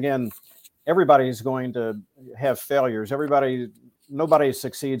failures. And again, everybody's going to have failures. Nobody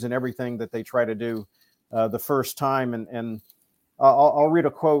succeeds in everything that they try to do the first time. And I'll read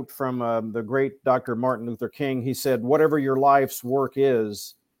a quote from the great Dr. Martin Luther King. He said, "Whatever your life's work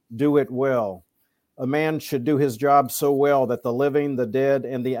is, do it well. A man should do his job so well that the living, the dead,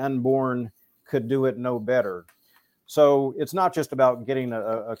 and the unborn could do it no better." So it's not just about getting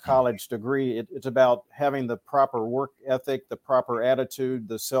a college degree. It's about having the proper work ethic, the proper attitude,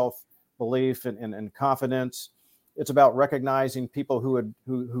 the self-belief and confidence. It's about recognizing people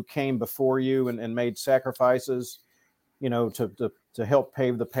who came before you and made sacrifices, you know, to help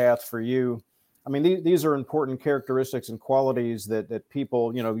pave the path for you. I mean, these are important characteristics and qualities that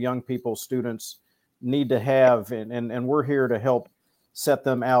people, you know, young people, students need to have, and we're here to help set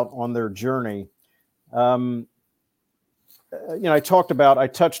them out on their journey. You know, I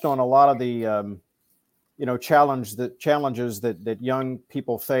touched on a lot of the, you know, challenges that young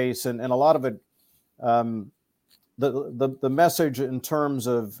people face, and a lot of it, the message in terms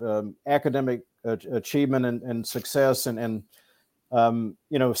of academic achievement and success and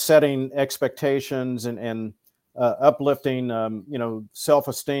you know, setting expectations and uplifting, you know,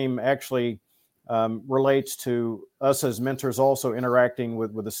 self-esteem actually relates to us as mentors also interacting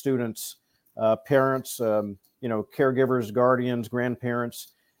with the students, parents, you know, caregivers, guardians, grandparents.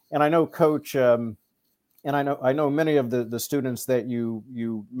 And I know, Coach, and I know many of the students that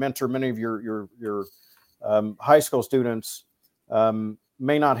you mentor, many of your high school students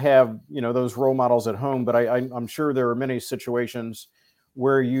may not have, you know, those role models at home, but I'm sure there are many situations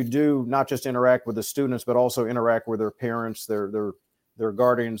where you do not just interact with the students, but also interact with their parents, their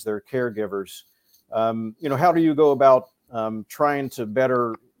guardians, their caregivers. You know, how do you go about trying to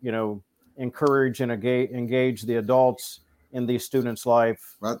better, you know, encourage and engage the adults in these students'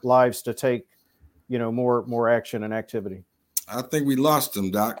 lives to take, you know, more action and activity? I think we lost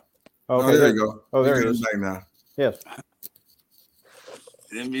him, Doc. Okay, oh, there you go. Oh, there he is. Back now. Yes.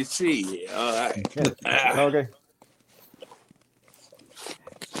 Let me see. All right. Yeah. Okay.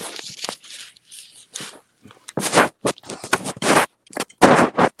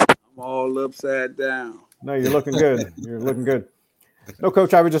 I'm all upside down. No, you're looking good. You're looking good. No,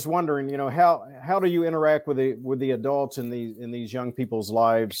 Coach, I was just wondering, you know, how do you interact with the adults in these young people's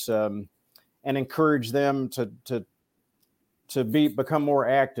lives, and encourage them to become more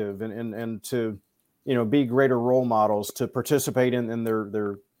active and to, you know, be greater role models, to participate in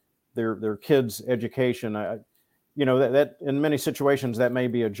their kids' education? You know, that in many situations that may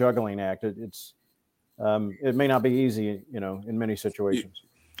be a juggling act. It may not be easy, you know, in many situations.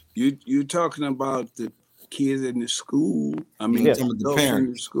 You're talking about the kids in the school. I mean, yes. the parents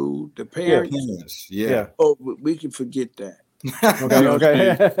in the school, the parents. Yeah. Oh, we can forget that.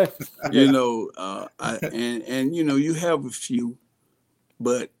 Okay. You know, and you know, you have a few,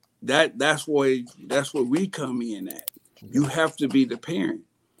 but that's where we come in at. You have to be the parent.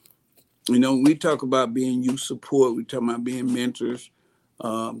 You know, we talk about being youth support. We talk about being mentors.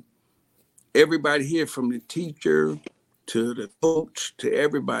 Everybody here, from the teacher to the coach to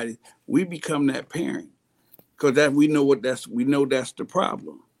everybody, we become that parent, because we know that's the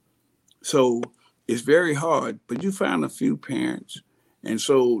problem. So it's very hard, but you find a few parents, and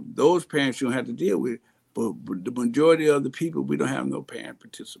so those parents you don't have to deal with. But the majority of the people, we don't have no parent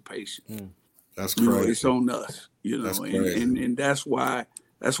participation. That's crazy. You know, it's on us. You know, and that's why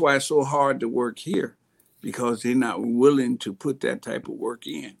it's so hard to work here, because they're not willing to put that type of work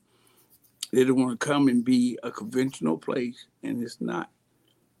in. They don't want to come and be a conventional place, and it's not.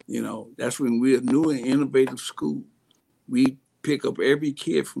 You know, that's when we're a new and innovative school. We pick up every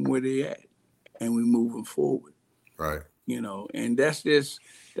kid from where they at, and we move them forward. Right. You know, and that's just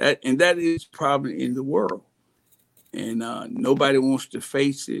that, and that is a problem in the world. And nobody wants to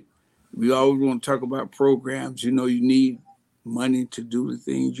face it. We always want to talk about programs. You know, you need money to do the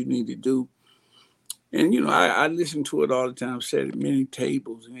things you need to do. And, you know, I listen to it all the time, said at many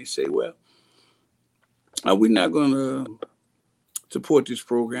tables, and they say, well, we're not going to support this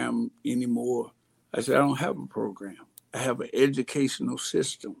program anymore. I said, I don't have a program. I have an educational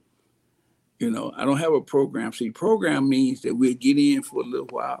system. You know, I don't have a program. See, program means that we'll get in for a little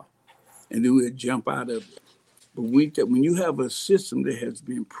while and then we'll jump out of it. But when you have a system that has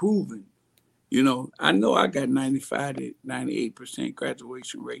been proven, you know I got 95 to 98%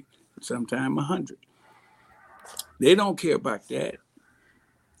 graduation rate, sometimes 100. They don't care about that.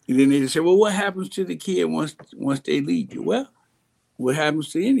 And then they say, well, what happens to the kid once they leave you? Well, what happens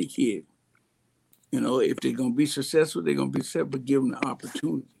to any kid. You know, if they're going to be successful, they're going to be successful, but give them the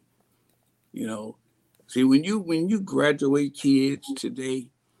opportunity. You know, see, when you graduate kids today,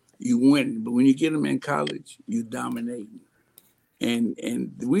 you win. But when you get them in college, you dominate. And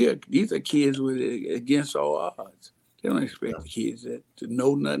these are kids with against all odds. They don't expect the kids to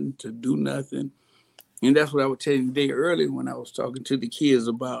know nothing, to do nothing. And that's what I was telling you today earlier when I was talking to the kids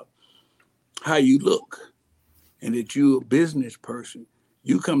about how you look and that you're a business person.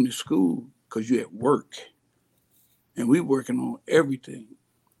 You come to school because you're at work. And we're working on everything.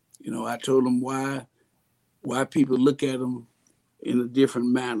 You know, I told them why people look at them in a different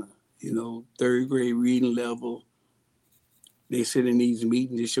manner. You know, third grade reading level. They sit in these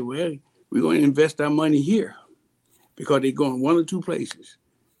meetings. They say, well, we're going to invest our money here because they're going one or two places.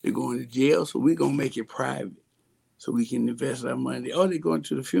 They're going to jail, so we're going to make it private so we can invest our money. Or they're going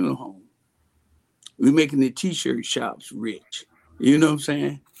to the funeral home. We're making the T-shirt shops rich. You know what I'm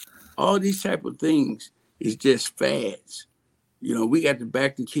saying? All these type of things is just fads. You know, we got to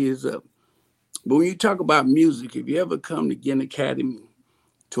back the kids up. But when you talk about music, if you ever come to Ginn Academy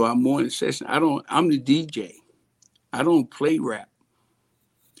to our morning session, I'm the DJ. I don't play rap.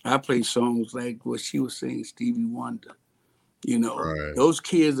 I play songs like what she was saying, Stevie Wonder. You know, Those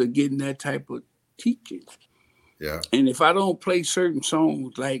kids are getting that type of teaching. Yeah. And if I don't play certain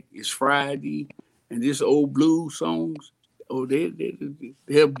songs like It's Friday and this old blues songs,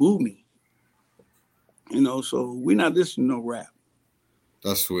 they'll boo me. You know, so we're not listening to no rap.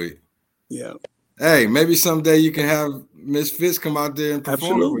 That's sweet. Yeah. Hey, maybe someday you can have Miss Fitz come out there and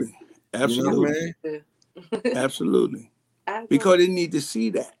perform. Absolutely. Absolutely. You know what I mean? Absolutely. Because they need to see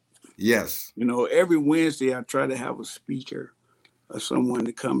that. Yes. You know, every Wednesday I try to have a speaker or someone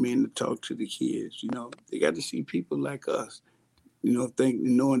to come in to talk to the kids. You know, they got to see people like us, you know,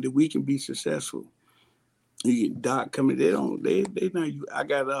 knowing that we can be successful. You get Doc coming, they not, I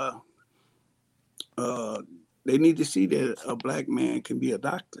got, they need to see that a black man can be a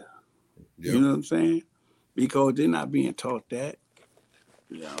doctor. Yep. You know what I'm saying? Because they're not being taught that,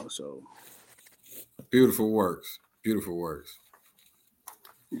 you know, so. Beautiful works. Beautiful works.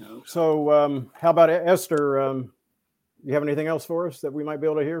 You know, so how about Esther? You have anything else for us that we might be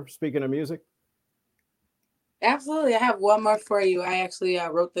able to hear? Speaking of music. Absolutely. I have one more for you. I actually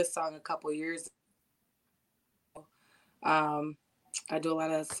wrote this song a couple years ago. I do a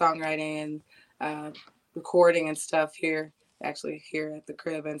lot of songwriting and recording and stuff here at the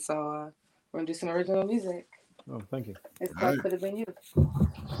crib. And so we're going to do some original music. Oh, thank you. It's called Could Have Been You.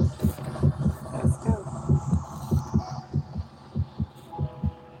 Let's go.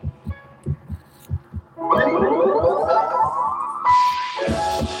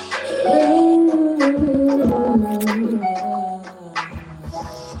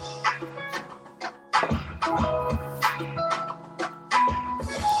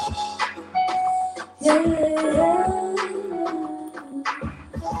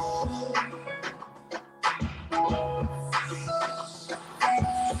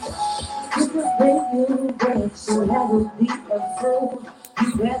 So never be a fool.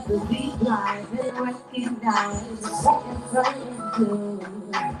 You better be blind and recognize what you're trying to do.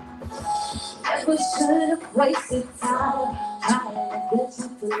 Never should have wasted time trying to get you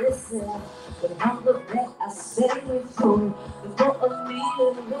to listen. But I'm the bet I stay with you. Before a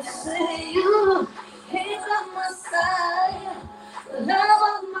meeting will say you came by my side, the love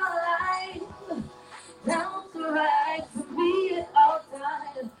of my life. Down to right for me at all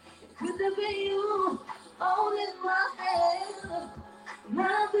times. It could have been you holding my hand,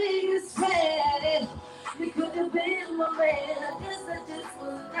 my biggest fan. You could have been my man. I guess I just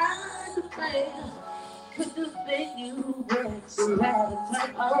was not the plan. Could have been you, but you had to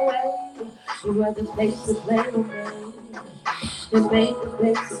turn away. You were the face to play with me. You made the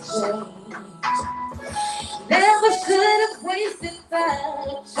face to change. Never should have wasted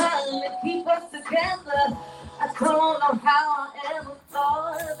time trying to keep us together. I don't know how I ever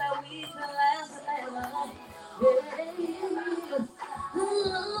thought that we could last forever.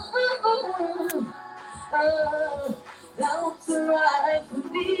 Don't right for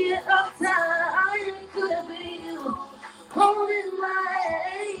me at all time. Could have been you holding my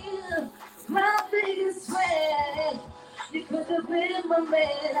hand, my biggest friend. You could have been my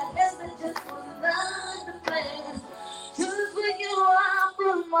man. I guess it just was not the plan. Just when you are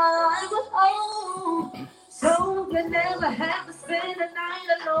from my life home. So you never have to spend the night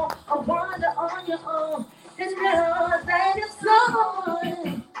alone or wander on your own. And now that it's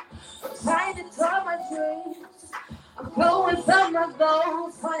gone, I'm trying to tell my dreams. I'm going for my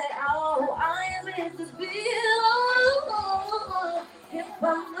goals. Find out I am in the field. If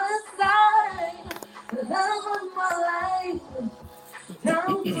I'm the side, the love of my life.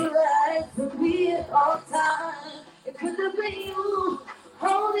 right for me at all times. It could have been you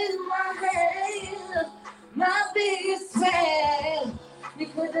holding my hand, my biggest fan. You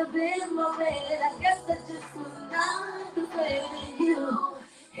could have been my man. I guess I just was not the fan. You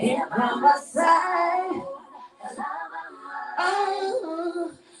here by my side.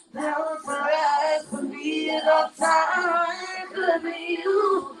 Oh, that was right for me at all times. Could have been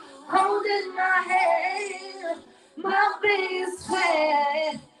you holding my hand, my biggest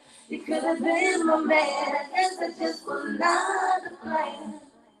fan. You could have been my man. I guess I just was not the plan.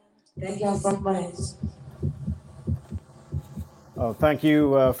 Thank y'all so much. Oh, thank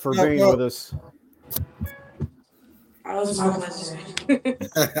you for being with us. That was my pleasure.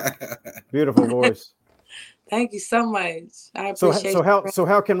 Beautiful voice. Thank you so much. I appreciate so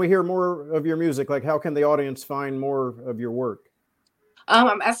how can we hear more of your music? Like, how can the audience find more of your work?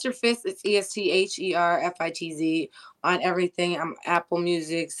 I'm Esther Fitz. It's ESTHERFITZ on everything. I'm Apple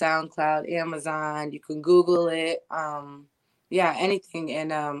Music, SoundCloud, Amazon. You can Google it. Yeah, anything.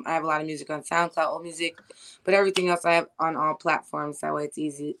 And I have a lot of music on SoundCloud, old music, but everything else I have on all platforms. That way it's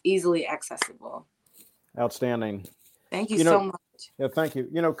easily accessible. Outstanding. Thank you so much. Yeah, thank you.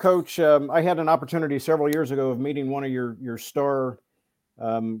 You know, Coach, I had an opportunity several years ago of meeting one of your star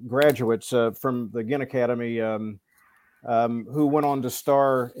graduates from the Ginn Academy who went on to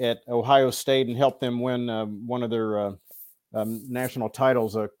star at Ohio State and helped them win one of their national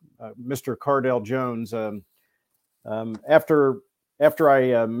titles, Mr. Cardell Jones. After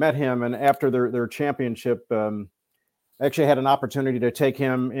I met him and after their championship, I actually had an opportunity to take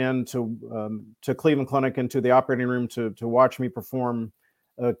him into to Cleveland Clinic into the operating room to watch me perform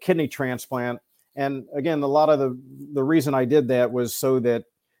a kidney transplant. And again, a lot of the reason I did that was so that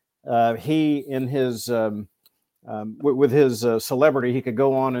he, in his with his celebrity, he could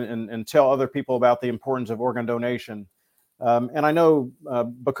go on and tell other people about the importance of organ donation. And I know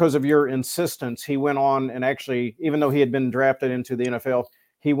because of your insistence, he went on and actually, even though he had been drafted into the NFL,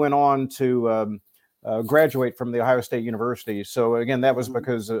 he went on to graduate from the Ohio State University. So again, that was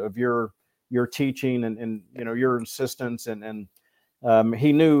because of your teaching and you know, your insistence, and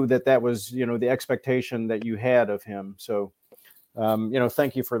he knew that was, you know, the expectation that you had of him. So you know,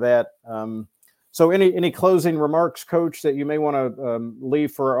 thank you for that. So any closing remarks, Coach, that you may want to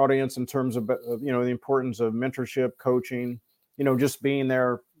leave for our audience in terms of you know, the importance of mentorship, coaching, you know, just being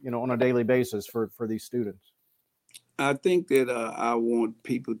there, you know, on a daily basis for these students? I think that I want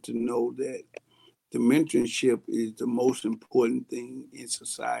people to know that the mentorship is the most important thing in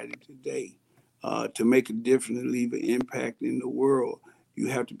society today. To make a difference and leave an impact in the world, you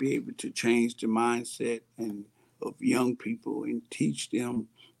have to be able to change the mindset of young people and teach them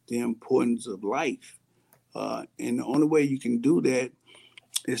the importance of life. And the only way you can do that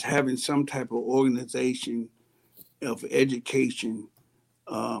is having some type of organization of education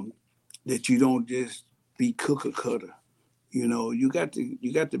that you don't just be cookie cutter. You know, you got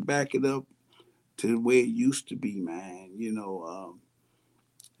to back it up to the way it used to be, man. You know,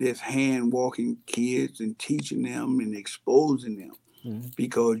 there's hand walking kids and teaching them and exposing them,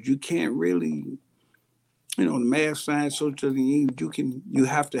 because you can't really, you know, the math, science, social, you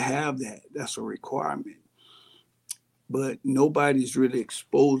have to have that. That's a requirement. But nobody's really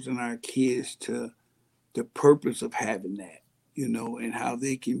exposing our kids to the purpose of having that, you know, and how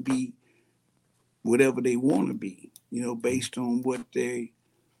they can be whatever they want to be, you know, based on what their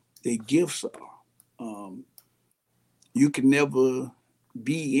gifts are. You can never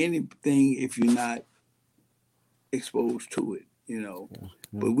be anything if you're not exposed to it, you know.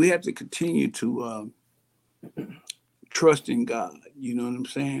 But we have to continue to trust in God, you know what I'm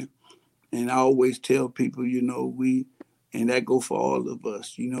saying? And I always tell people, you know, and that go for all of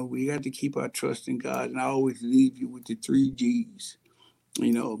us, you know, we got to keep our trust in God. And I always leave you with the 3 G's.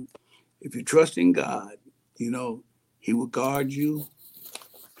 You know, if you trust in God, you know, He will guard you,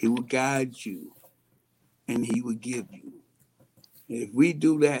 He will guide you, and He will give you. And if we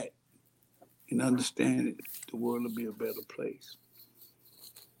do that and understand it, the world will be a better place.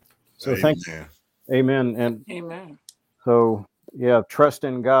 So thank you. Amen. And amen. So yeah, trust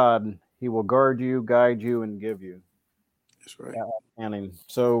in God. He will guard you, guide you, and give you. That's right. Outstanding.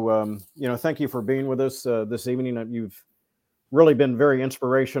 So you know, thank you for being with us this evening. You've really been very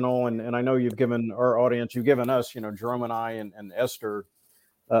inspirational, and I know you've given our audience, you've given us, you know, Jerome and I and Esther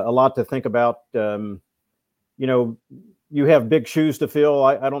a lot to think about. You know, you have big shoes to fill.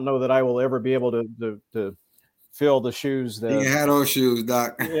 I don't know that I will ever be able to fill the shoes that you had those shoes,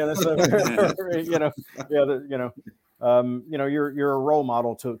 Doc. Yeah, that's you know, yeah, you know, you're a role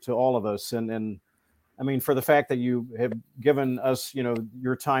model to all of us, and I mean, for the fact that you have given us, you know,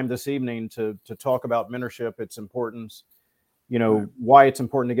 your time this evening to talk about mentorship, its importance, why it's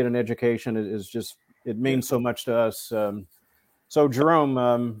important to get an education is just, it means so much to us. So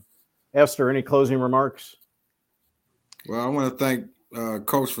Jerome, Esther, any closing remarks? Well, I want to thank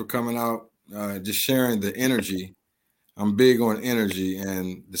Coach for coming out, just sharing the energy. I'm big on energy,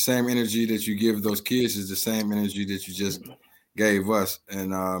 and the same energy that you give those kids is the same energy that you just gave us.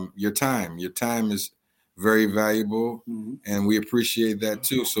 And your time is very valuable, and we appreciate that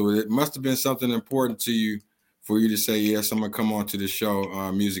too. So it must have been something important to you for you to say, yes, I'm going to come on to the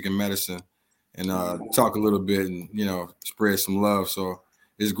show, Music and Medicine, and talk a little bit and, spread some love. So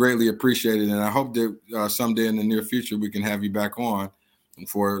it's greatly appreciated. And I hope that someday in the near future, we can have you back on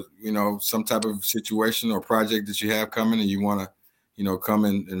for, some type of situation or project that you have coming and you want to, come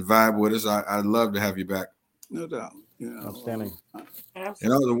and vibe with us. I'd love to have you back. No doubt. Outstanding.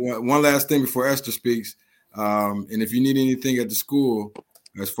 And one last thing before Esther speaks. And if you need anything at the school,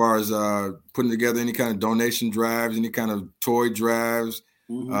 as far as putting together any kind of donation drives, any kind of toy drives,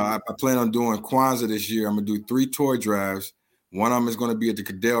 I plan on doing Kwanzaa this year. I'm going to do 3 toy drives. One of them is going to be at the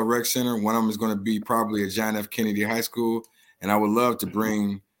Cadell Rec Center. One of them is going to be probably at John F. Kennedy High School. And I would love to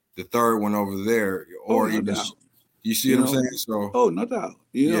bring the third one over there. Or no even, doubt. You see what I'm saying? So, no doubt.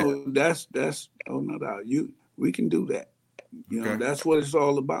 That's no doubt. We can do that. Okay. That's what it's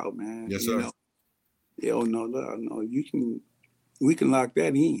all about, man. Yes, sir. No doubt. No, we can lock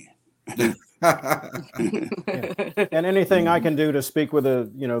that in. And anything I can do to speak with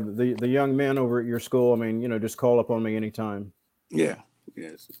the young men over at your school, just call up on me anytime. Yeah.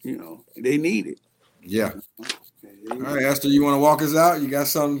 Yes. They need it. Yeah. All right, Esther, you want to walk us out? You got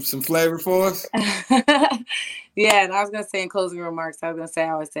some flavor for us? Yeah, and I was going to say in closing remarks, I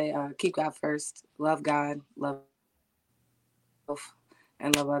always say, keep God first, love God, love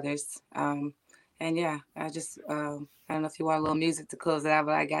and love others. And yeah, I just, I don't know if you want a little music to close it out,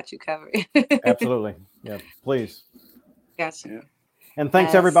 but I got you covered. Absolutely. Yeah, please. Gotcha. Yeah. And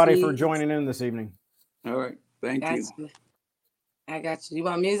thanks everybody for joining in this evening. All right. Thank you. I got you. You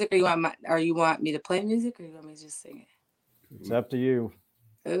want music or you want me to play music or you want me to just sing it? It's up to you.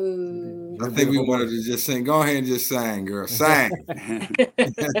 Ooh. I think we wanted to just sing. Go ahead and just sing, girl. Sing.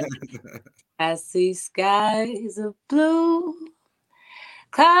 I see skies of blue,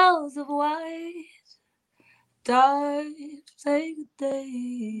 clouds of white, dark sacred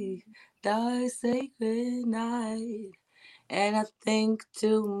day, dark sacred night, and I think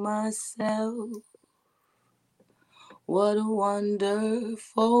to myself, what a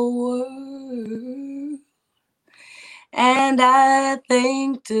wonderful world. And I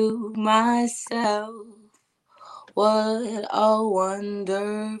think to myself, what a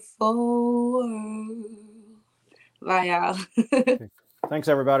wonderful world. Bye, y'all. Thanks,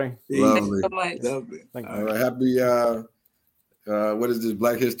 everybody. Lovely. Thanks so much. Thank you. All right. Happy, what is this?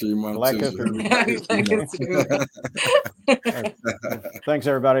 Black History Month. Black History Month. Thanks,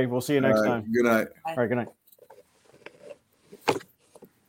 everybody. We'll see you next time. Good night. All right, good night.